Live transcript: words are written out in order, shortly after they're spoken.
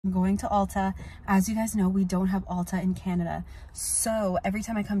I'm going to Ulta. As you guys know, we don't have Ulta in Canada. So every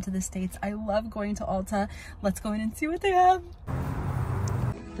time I come to the States, I love going to Ulta. Let's go in and see what they have.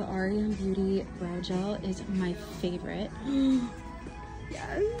 The R.E.M. Beauty Brow Gel is my favorite.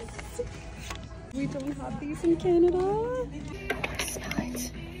 Yes! We don't have these in Canada. Smell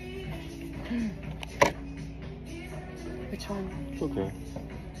it. Which one? It's okay.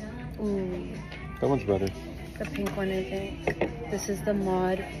 Ooh. That one's better. The pink one, I think. This is the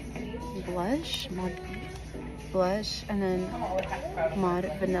Mod Blush. Mod Blush. And then Mod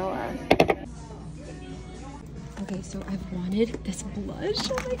Vanilla. Okay, so I've wanted this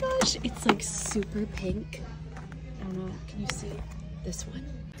blush. Oh my gosh. It's like super pink. I don't know. Can you see this one?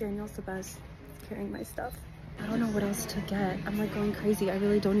 Daniel's the best carrying my stuff. I don't know what else to get. I'm like going crazy. I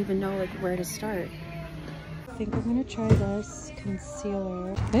really don't even know like where to start. I think I'm gonna try this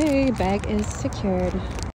concealer. Hey, bag is secured.